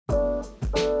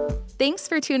Thanks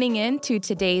for tuning in to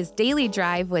today's Daily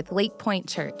Drive with Lakepointe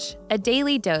Church, a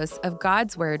daily dose of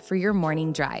God's Word for your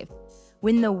morning drive.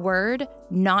 When the Word,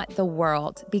 not the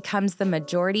world, becomes the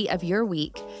majority of your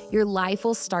week, your life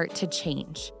will start to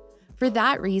change. For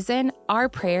that reason, our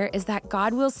prayer is that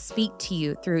God will speak to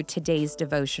you through today's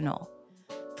devotional.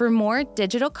 For more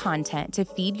digital content to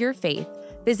feed your faith,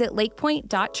 visit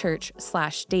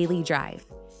lakepointe.church/dailydrive.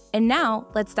 And now,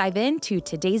 let's dive into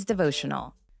today's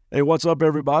devotional. Hey, what's up,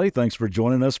 everybody? Thanks for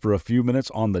joining us for a few minutes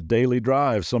on the Daily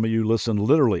Drive. Some of you listen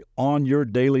literally on your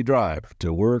daily drive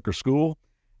to work or school.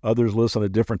 Others listen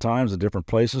at different times, at different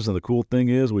places. And the cool thing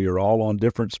is we are all on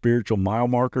different spiritual mile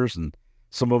markers. And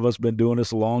some of us been doing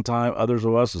this a long time. Others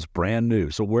of us is brand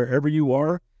new. So wherever you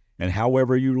are and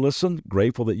however you listen,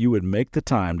 grateful that you would make the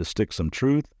time to stick some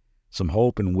truth, some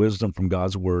hope and wisdom from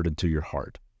God's Word into your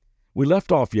heart. We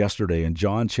left off yesterday in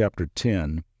John chapter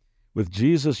 10 with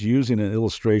Jesus using an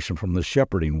illustration from the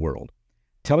shepherding world,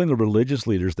 telling the religious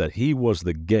leaders that he was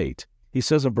the gate. He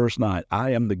says in verse 9,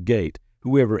 I am the gate.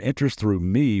 Whoever enters through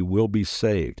me will be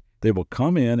saved. They will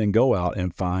come in and go out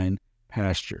and find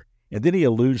pasture. And then he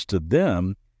alludes to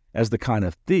them as the kind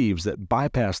of thieves that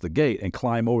bypass the gate and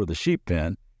climb over the sheep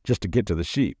pen just to get to the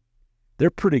sheep. They're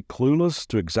pretty clueless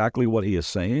to exactly what he is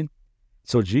saying.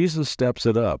 So Jesus steps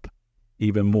it up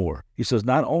even more. He says,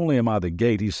 not only am I the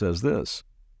gate, he says this,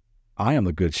 I am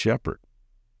the good shepherd.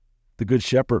 The good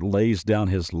shepherd lays down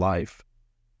his life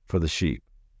for the sheep.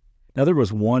 Now, there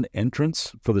was one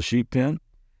entrance for the sheep pen,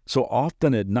 so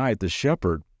often at night the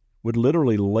shepherd would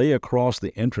literally lay across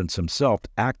the entrance himself,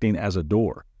 acting as a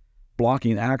door,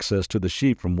 blocking access to the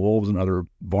sheep from wolves and other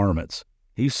varmints.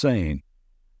 He's saying,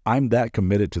 I'm that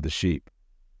committed to the sheep.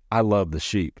 I love the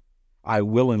sheep. I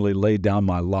willingly lay down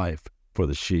my life for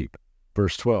the sheep.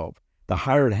 Verse 12, the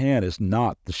hired hand is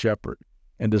not the shepherd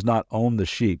and does not own the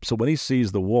sheep. So when he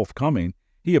sees the wolf coming,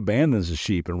 he abandons the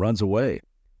sheep and runs away.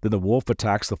 Then the wolf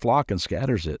attacks the flock and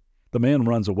scatters it. The man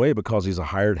runs away because he's a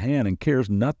hired hand and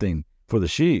cares nothing for the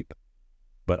sheep.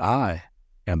 But I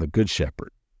am the good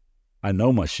shepherd. I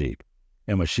know my sheep,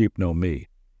 and my sheep know me.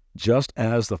 Just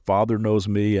as the Father knows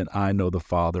me, and I know the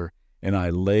Father, and I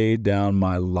lay down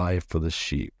my life for the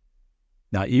sheep.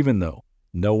 Now, even though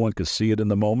no one could see it in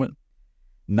the moment,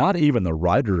 not even the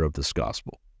writer of this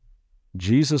gospel,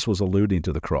 Jesus was alluding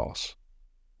to the cross,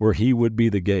 where he would be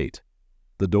the gate,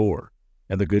 the door,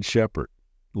 and the good shepherd,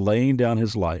 laying down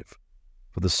his life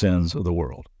for the sins of the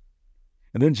world.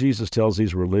 And then Jesus tells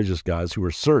these religious guys who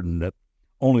are certain that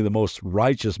only the most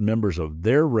righteous members of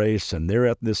their race and their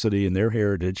ethnicity and their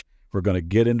heritage were going to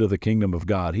get into the kingdom of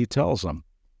God. He tells them,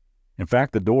 in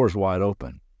fact, the door is wide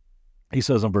open. He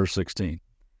says in verse 16,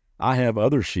 I have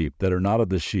other sheep that are not of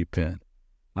this sheep pen.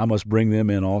 I must bring them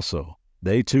in also.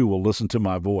 They too will listen to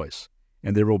my voice,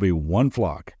 and there will be one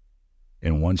flock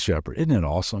and one shepherd. Isn't it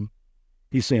awesome?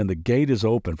 He's saying the gate is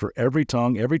open for every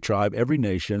tongue, every tribe, every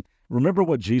nation. Remember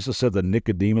what Jesus said to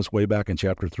Nicodemus way back in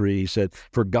chapter 3? He said,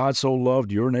 for God so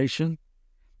loved your nation?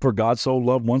 For God so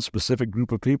loved one specific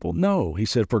group of people? No, he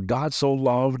said, for God so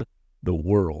loved the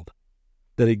world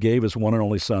that he gave his one and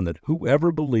only Son, that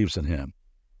whoever believes in him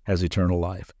has eternal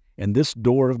life. And this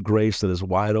door of grace that is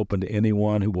wide open to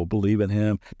anyone who will believe in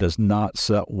him does not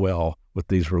set well with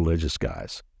these religious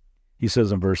guys. He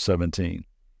says in verse 17,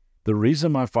 the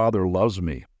reason my Father loves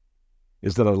me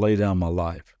is that I lay down my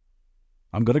life.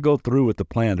 I'm going to go through with the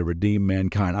plan to redeem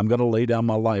mankind. I'm going to lay down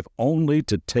my life only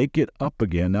to take it up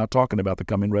again. Now talking about the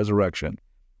coming resurrection.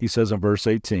 He says in verse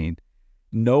 18,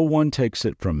 no one takes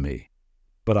it from me,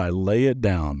 but I lay it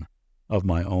down of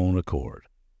my own accord.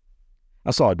 I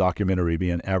saw a documentary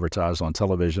being advertised on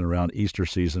television around Easter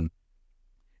season,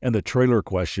 and the trailer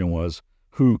question was,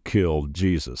 who killed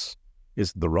Jesus? Is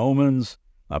it the Romans?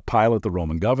 Pilate, the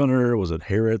Roman governor? Was it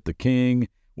Herod, the king?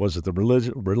 Was it the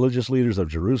religious leaders of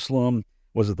Jerusalem?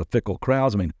 Was it the fickle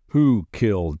crowds? I mean, who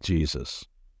killed Jesus?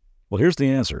 Well, here's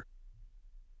the answer.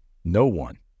 No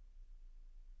one.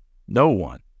 No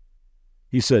one.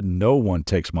 He said, no one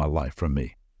takes my life from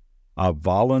me. I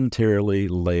voluntarily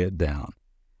lay it down.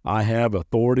 I have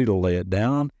authority to lay it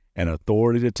down and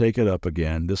authority to take it up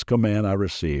again. This command I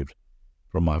received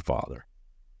from my Father.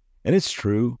 And it's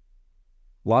true.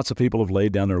 Lots of people have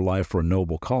laid down their life for a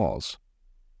noble cause,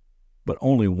 but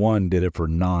only one did it for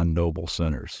non-noble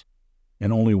sinners.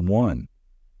 And only one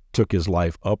took his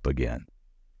life up again.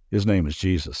 His name is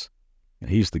Jesus,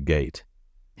 and he's the gate.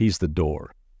 He's the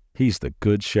door. He's the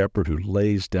good shepherd who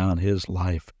lays down his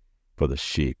life for the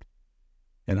sheep.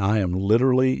 And I am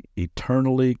literally,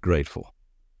 eternally grateful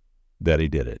that he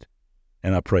did it.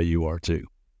 And I pray you are too.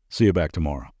 See you back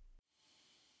tomorrow.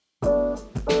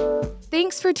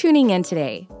 Thanks for tuning in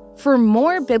today. For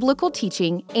more biblical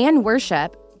teaching and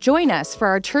worship, join us for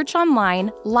our Church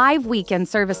Online live weekend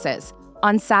services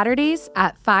on Saturdays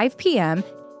at 5 p.m.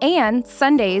 and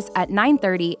Sundays at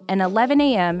 9:30 and 11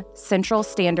 a.m. Central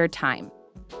Standard Time.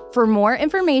 For more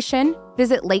information,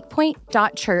 visit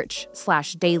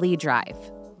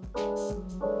lakepointe.church/dailydrive.